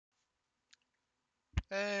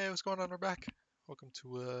Hey, what's going on? We're back. Welcome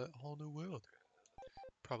to a whole new world.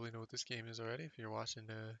 Probably know what this game is already if you're watching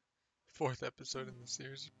the fourth episode in the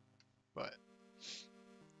series. But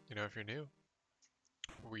if you're new,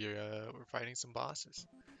 we're fighting some bosses.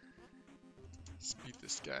 Let's beat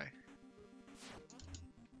this guy.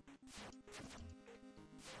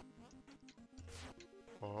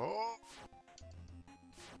 Oh,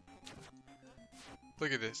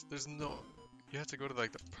 look at this. There's no. You have to go to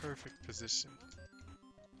like the perfect position.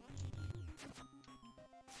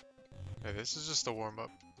 Yeah, this is just a warm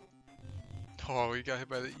up. Oh, we got hit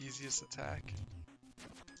by the easiest attack.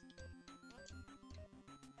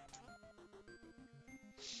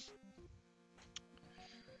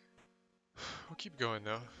 We'll keep going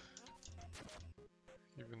though.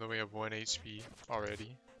 Even though we have 1 HP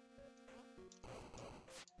already.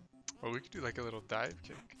 Oh, we could do like a little dive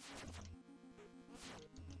kick.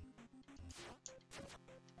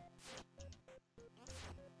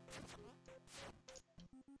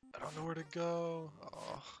 I don't know where to go.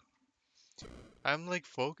 Oh. I'm like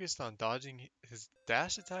focused on dodging his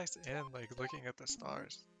dash attacks and like looking at the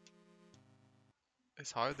stars.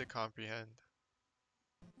 It's hard to comprehend.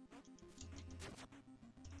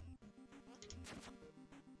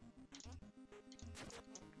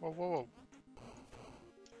 Whoa, whoa, whoa.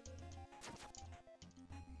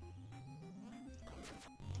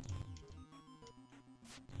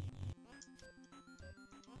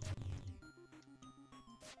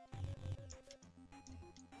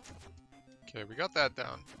 Okay, we got that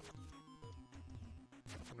down.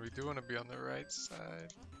 And we do want to be on the right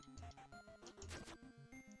side.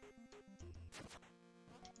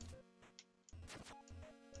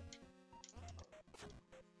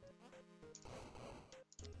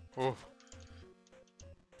 Oh.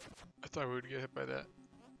 I thought we would get hit by that.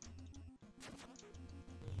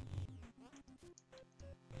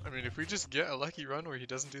 I mean, if we just get a lucky run where he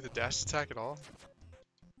doesn't do the dash attack at all,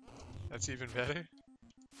 that's even better.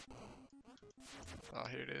 Oh,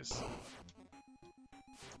 here it is.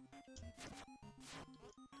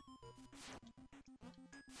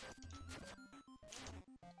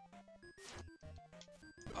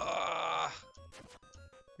 Ah!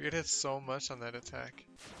 We get hit so much on that attack.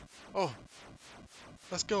 Oh!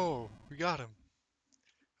 Let's go! We got him!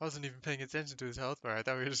 I wasn't even paying attention to his health bar. I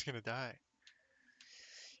thought we were just gonna die.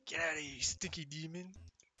 Get out of here, you stinky demon!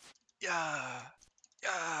 Yeah!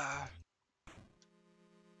 Yeah!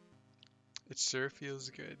 It sure feels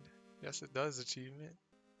good. Yes, it does, achievement.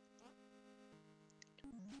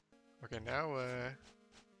 Okay, now,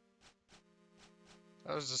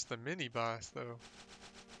 that was just the mini boss, though.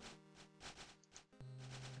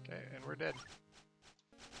 Okay, and we're dead.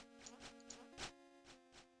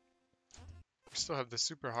 We still have the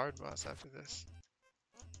super hard boss after this.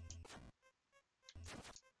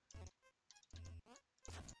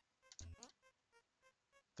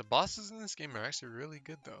 The bosses in this game are actually really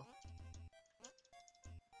good, though.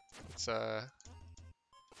 It's, I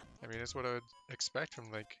mean, it's what I would expect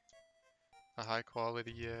from, like, a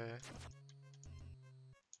high-quality,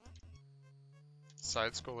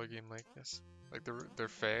 side-scroller game like this. Like, they're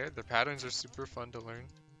fair, the patterns are super fun to learn.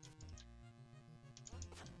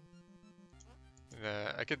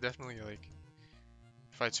 And, I could definitely, like,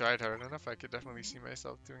 if I tried hard enough, I could definitely see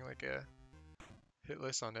myself doing, like, a hit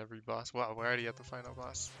list on every boss. Wow, we're already at the final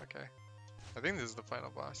boss. Okay. I think this is the final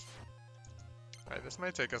boss. Alright, this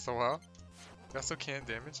might take us a while. We also can't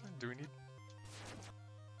damage him. Do we need...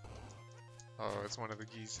 Oh, it's one of the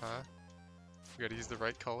geese, huh? We gotta use the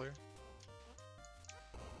right color.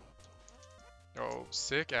 Oh,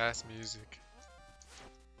 sick ass music.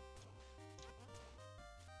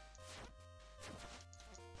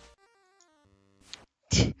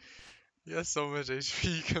 He has so much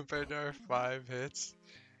HP compared to our 5 hits.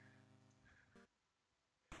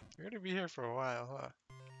 We're gonna be here for a while, huh?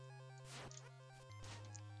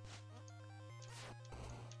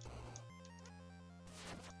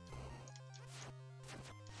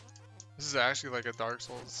 This is actually like a Dark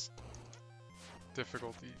Souls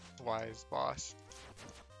difficulty-wise boss.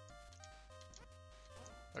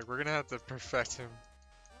 Like, we're gonna have to perfect him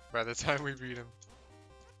by the time we beat him.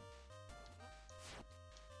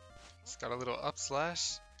 It's got a little up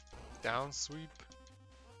slash, down sweep.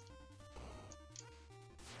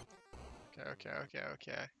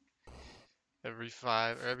 Okay. Every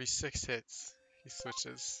 5 or every 6 hits, he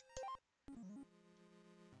switches.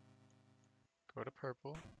 Go to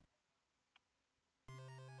purple.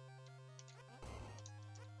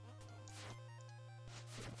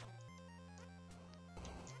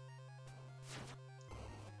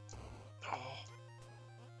 Oh.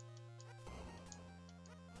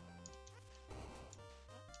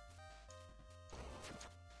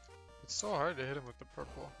 It's so hard to hit him with the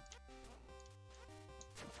purple.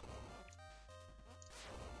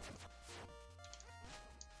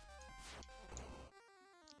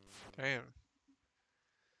 Damn.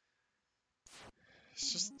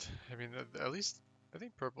 It's just, I mean, at least, I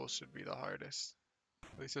think purple should be the hardest.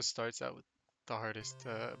 At least it starts out with the hardest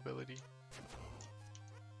ability.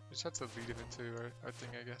 We just have to lead him into our thing,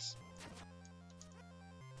 I guess.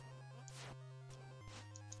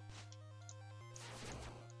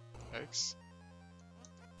 X.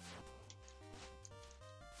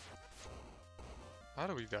 How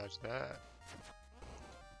do we dodge that?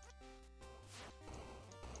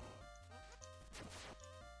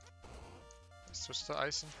 Switch to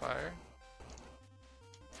ice and fire.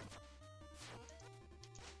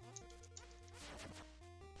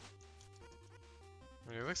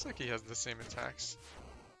 I mean, it looks like he has the same attacks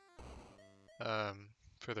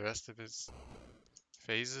for the rest of his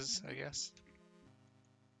phases, I guess.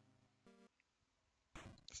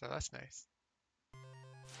 So that's nice.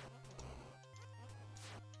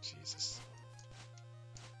 Jesus.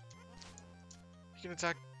 You can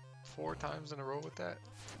attack 4 times in a row with that?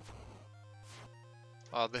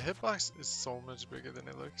 The hitbox is so much bigger than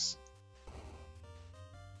it looks.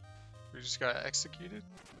 We just got executed.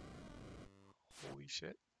 Holy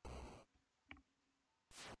shit.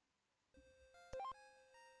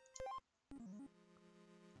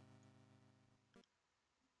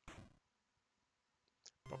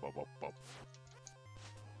 Bop, bop, bop, bop.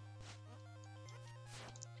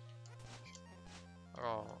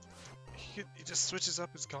 Oh, he just switches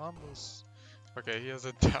up his combos. Okay, he has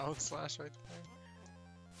a down slash right there.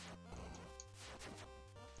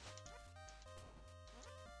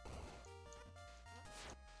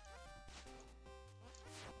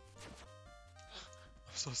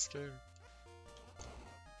 I'm so scared.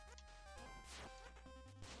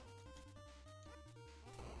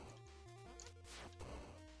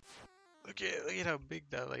 Look at how big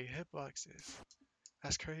that like hitbox is.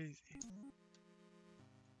 That's crazy.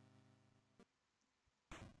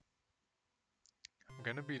 I'm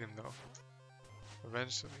gonna beat him though.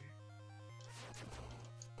 Eventually.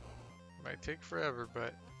 Might take forever,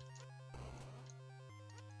 but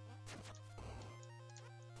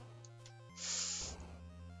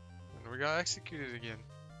and we got executed again.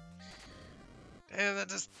 Damn, that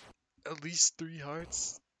just at least 3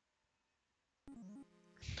 hearts.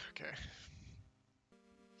 Okay.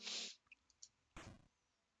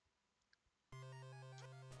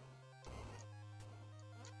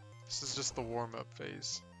 This is just the warm-up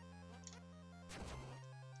phase.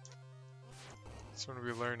 It's when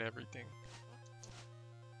we learn everything.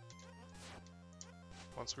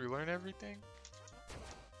 Once we learn everything,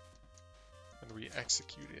 then we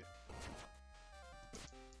execute it.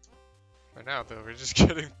 Right now, though, we're just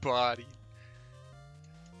getting bodied.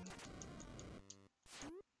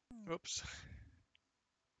 Oops.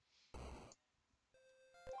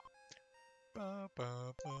 Ba,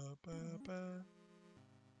 ba, ba, ba, ba.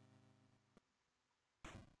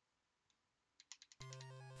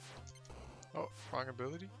 Oh, wrong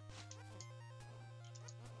ability?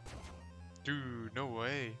 Dude, no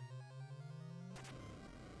way.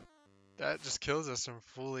 That just kills us from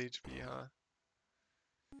full HP, huh?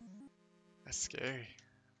 That's scary.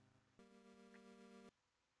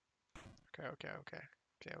 Okay.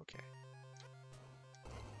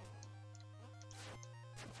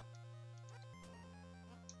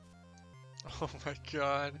 Oh my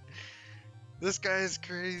god. This guy is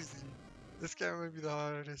crazy. This guy might be the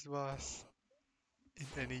hardest boss in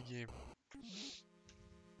any game.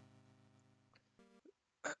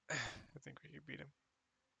 I think we can beat him.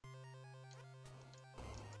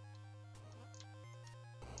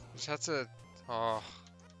 Just have to... Oh.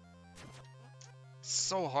 It's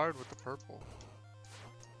so hard with the purple.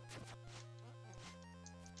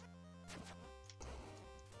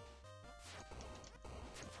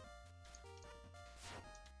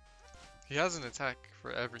 He has an attack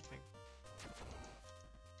for everything.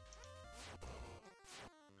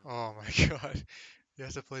 Oh my god. You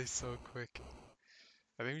have to play so quick.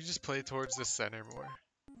 I think we just play towards the center more.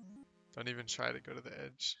 Don't even try to go to the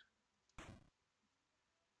edge.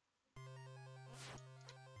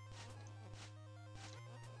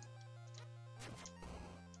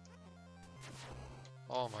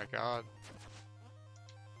 Oh my god.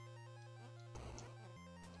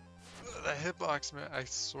 That hitbox, man, I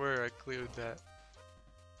swear I cleared that.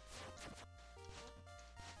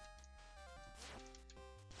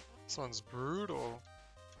 This one's brutal.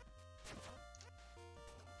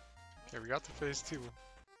 Okay, we got to phase 2.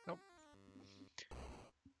 Nope.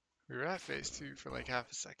 We were at phase 2 for like half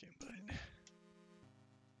a second,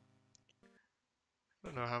 but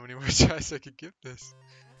don't know how many more tries I could give this.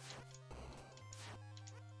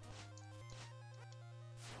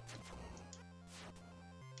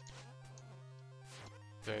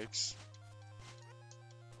 Yikes.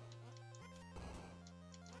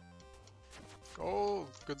 Gold!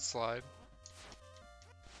 Good slide.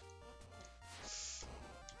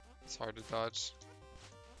 It's hard to dodge.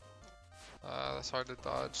 That's hard to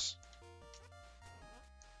dodge.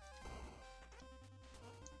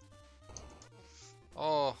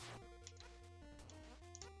 Oh.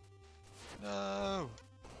 No.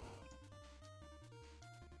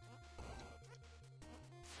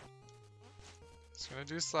 It's gonna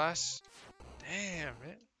do slash. Damn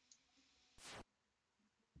it.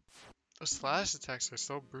 Those slash attacks are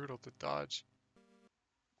so brutal to dodge.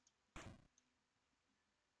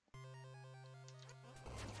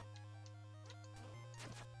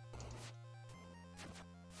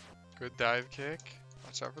 Good dive kick.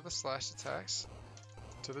 Watch out for the slash attacks.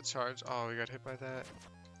 To the charge. Oh, we got hit by that.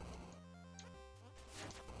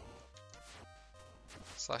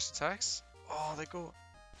 Slash attacks. Oh, they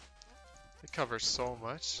cover so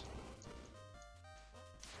much.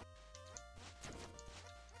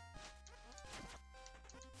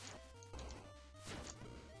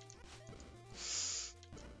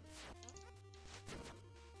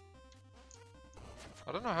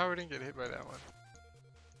 I don't know how we didn't get hit by that one.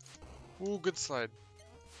 Ooh, good slide.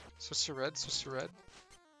 Switch to red, switch to red.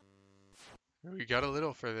 We got a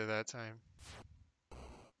little further that time.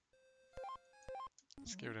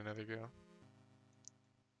 Let's give it another go.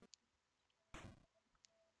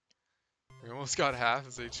 We almost got half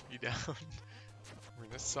his HP down. I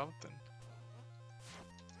mean, that's something.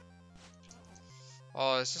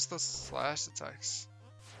 Oh, it's just those slash attacks.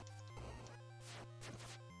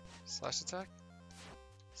 Slash attack?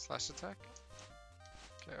 Slash attack?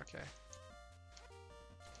 Okay, okay.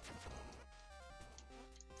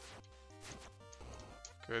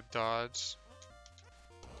 Good dodge.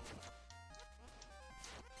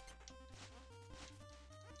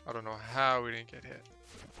 I don't know how we didn't get hit.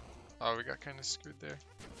 Oh, we got kind of screwed there.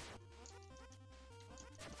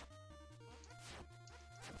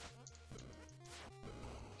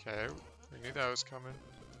 Okay, we knew that was coming.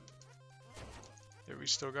 Yeah, we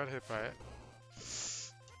still got hit by it.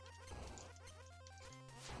 Is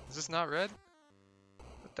this not red?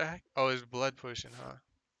 What the heck? Oh, it's blood potion, huh?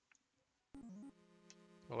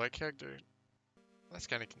 Well, that character, that's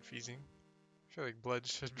kind of confusing. I feel like blood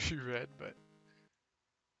should be red, but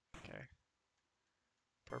okay.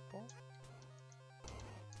 Purple?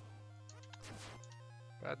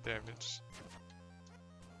 Bad damage.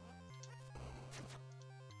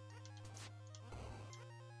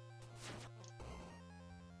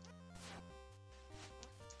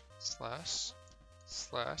 Slash.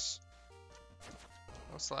 Slash.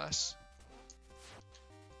 No slash.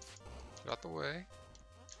 Get out the way.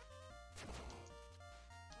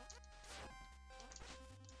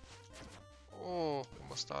 Oh,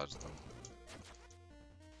 almost dodged them.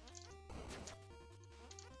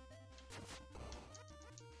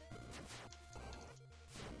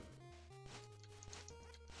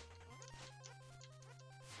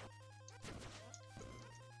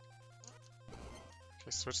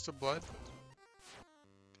 Okay, switch to blood.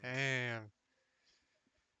 Damn.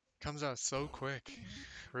 Comes out so quick.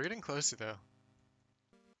 We're getting closer though.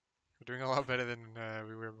 We're doing a lot better than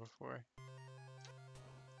we were before.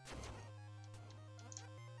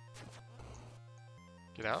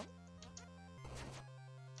 Get out.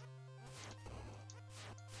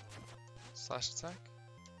 Slash attack.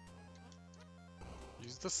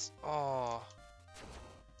 Use this. Oh.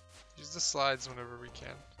 Use the slides whenever we can.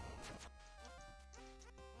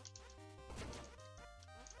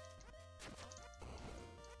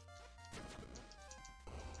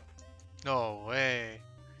 No way.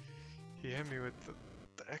 He hit me with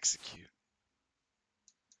the execute.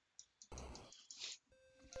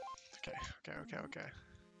 Okay.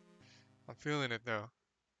 I'm feeling it though.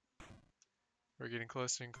 We're getting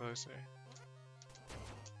closer and closer.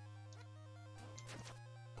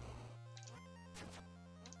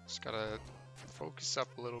 Just gotta focus up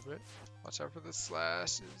a little bit. Watch out for the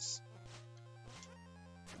slashes.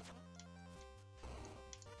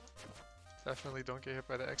 Definitely don't get hit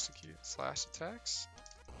by the execute. Slash attacks.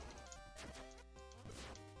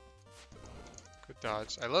 Good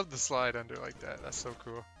dodge. I love the slide under like that. That's so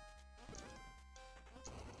cool.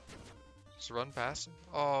 Just run past him.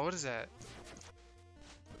 Oh, what is that?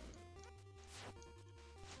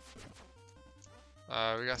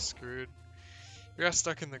 We got screwed. We got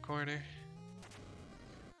stuck in the corner.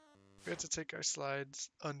 We have to take our slides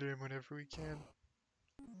under him whenever we can.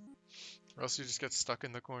 Or else you just get stuck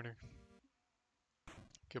in the corner.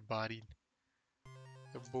 Get bodied.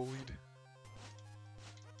 Get bullied.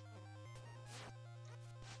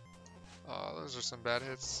 Oh, those are some bad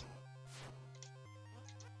hits.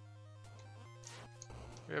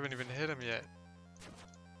 We haven't even hit him yet.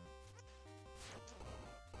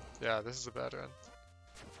 Yeah, this is a bad run.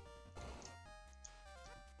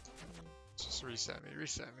 Just reset me,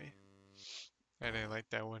 reset me. I didn't like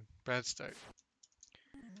that one. Bad start.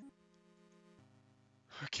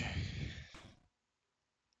 Okay.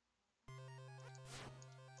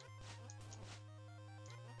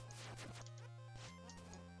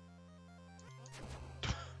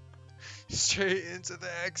 Straight into the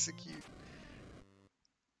execute.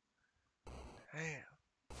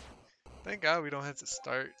 Damn. Thank God we don't have to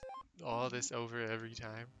start all this over every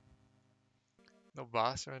time. No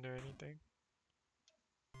boss run or anything.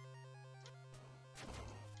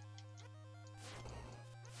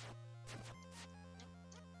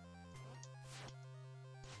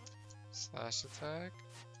 Slash attack.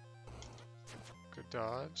 Good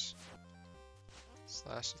dodge.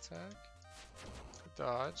 Slash attack. Good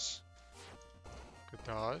dodge. Good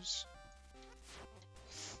dodge.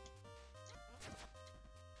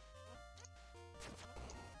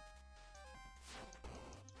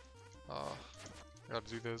 Oh, gotta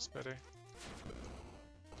do those better.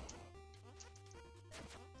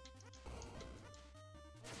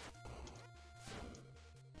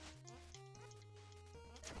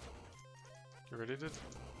 Get ready to...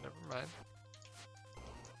 Never mind.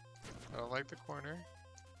 I don't like the corner.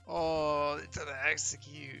 Oh, it's an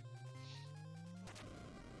execute.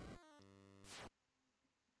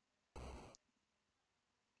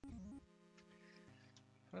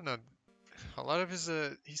 I don't know. A lot of his,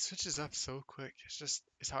 he switches up so quick.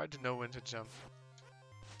 It's hard to know when to jump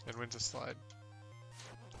and when to slide.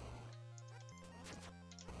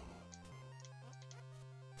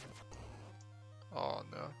 Oh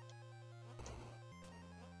no.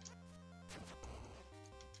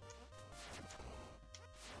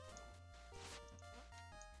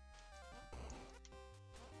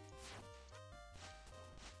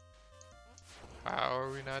 How are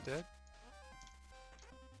we not dead?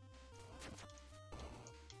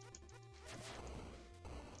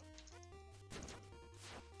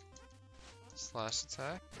 Slash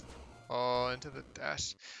attack. Oh, into the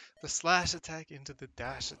dash. The slash attack into the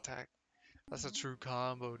dash attack. That's a true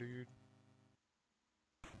combo, dude.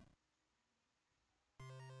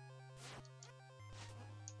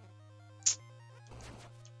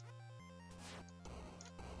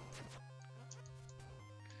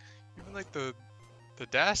 Even like the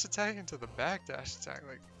dash attack into the back dash attack,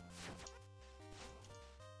 like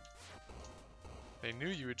they knew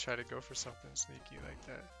you would try to go for something sneaky like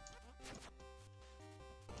that.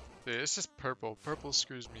 Dude, it's just purple. Purple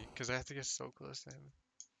screws me because I have to get so close to him.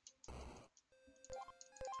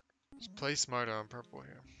 Just play smarter on purple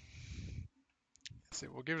here. See,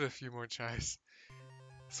 we'll give it a few more tries.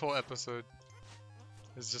 This whole episode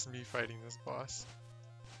is just me fighting this boss.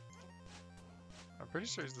 I'm pretty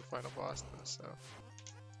sure he's the final boss though, so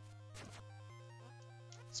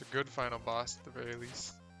it's a good final boss at the very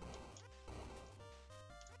least.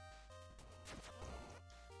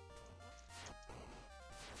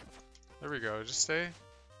 There we go, just stay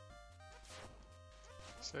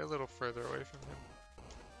a little further away from him.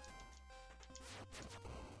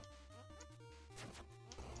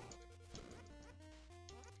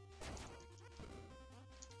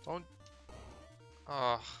 Don't...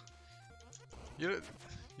 Ah. You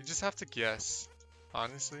just have to guess,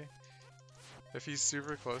 honestly. If he's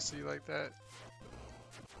super close to you like that,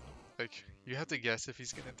 like, you have to guess if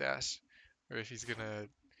he's gonna dash or if he's gonna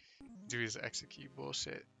do his execute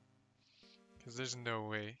bullshit. Because there's no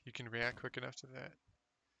way you can react quick enough to that.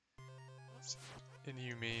 It's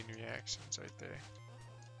inhumane reactions right there.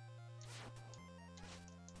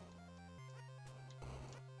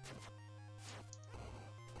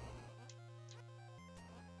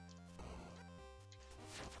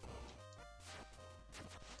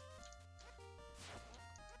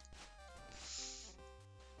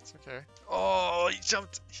 It's okay. Oh, he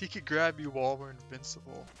jumped! He could grab you while we're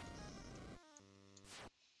invincible.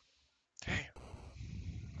 Damn.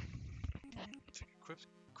 Take a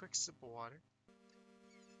quick sip of water.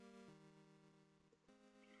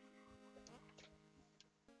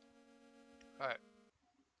 Alright.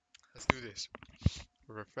 Let's do this.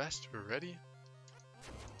 We're refreshed, we're ready.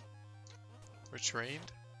 We're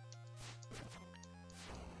trained.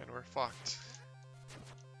 And we're fucked.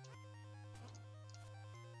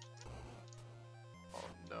 Oh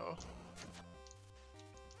no.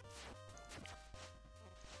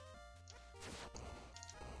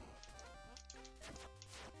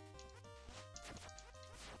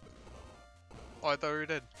 Oh, I thought we were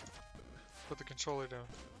dead. Put the controller down.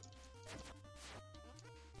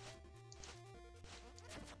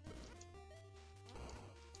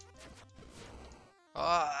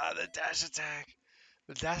 Ah, the dash attack.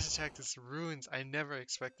 The dash attack just ruins. I never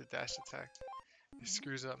expect the dash attack. It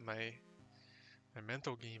screws up my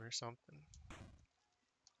mental game or something.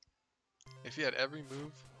 If he had every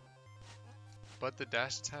move but the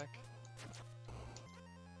dash attack,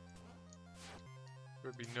 there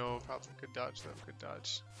would be no problem. Good dodge though, good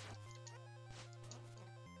dodge.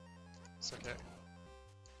 It's okay.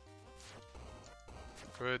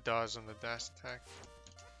 Good dodge on the dash attack.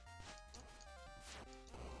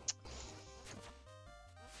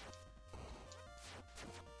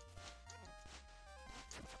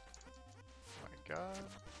 My god.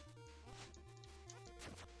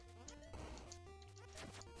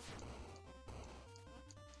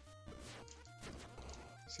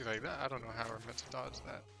 See, like that? I don't know how we're meant to dodge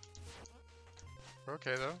that. We're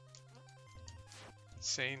okay though.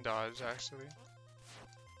 Insane dodge, actually.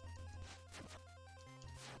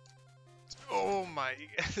 Oh my,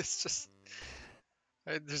 it's just,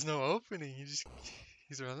 there's no opening. He's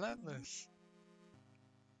relentless.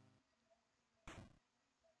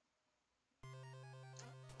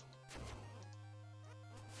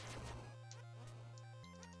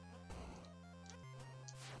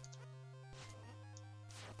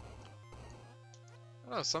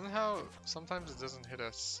 I don't know, sometimes it doesn't hit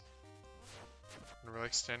us when we're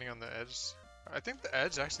like standing on the edge. I think the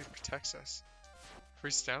edge actually protects us. If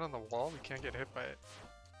we stand on the wall, we can't get hit by it.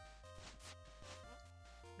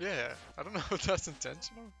 Yeah, I don't know if that's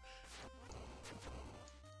intentional.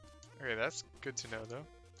 Okay, that's good to know though.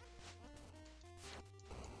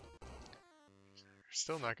 We're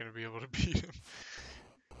still not going to be able to beat him.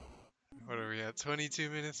 What are we at? 22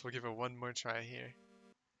 minutes? We'll give it one more try here.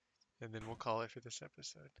 And then we'll call it for this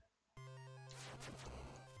episode.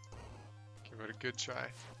 Give it a good try.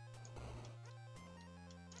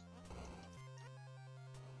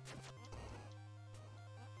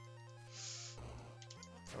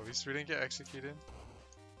 At least we didn't get executed.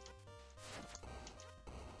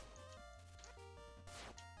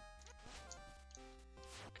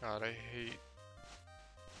 God, I hate...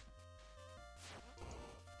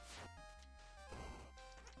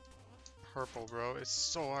 purple, bro. It's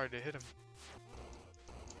so hard to hit him.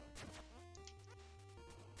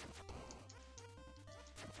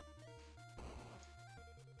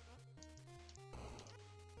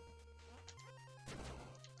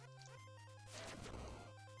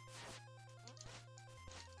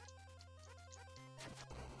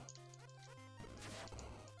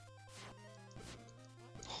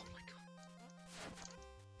 Oh my god.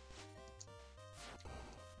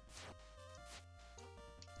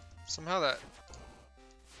 Somehow that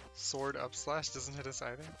sword up slash doesn't hit us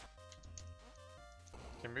either.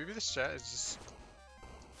 Okay, maybe this chat is just...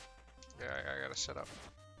 Yeah, I gotta shut up.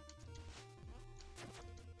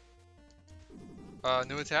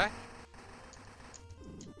 New attack?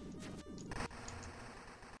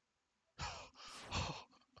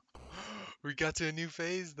 We got to a new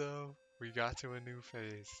phase though. We got to a new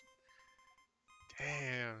phase.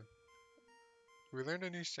 Damn. We learned a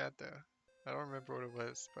new strat though. I don't remember what it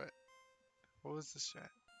was, but what was the strat?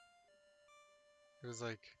 It was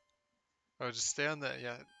like, oh, just stay on the,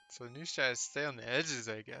 yeah. So the new strat is stay on the edges,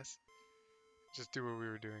 I guess. Just do what we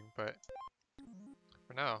were doing, but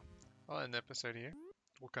for now, I'll end the episode here.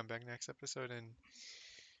 We'll come back next episode and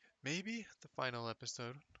maybe the final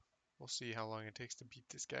episode. We'll see how long it takes to beat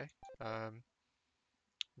this guy.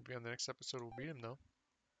 Maybe on the next episode we'll beat him though.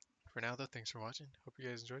 For now though, thanks for watching. Hope you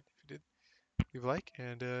guys enjoyed. If you did, leave a like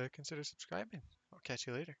and consider subscribing. I'll catch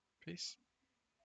you later. Peace.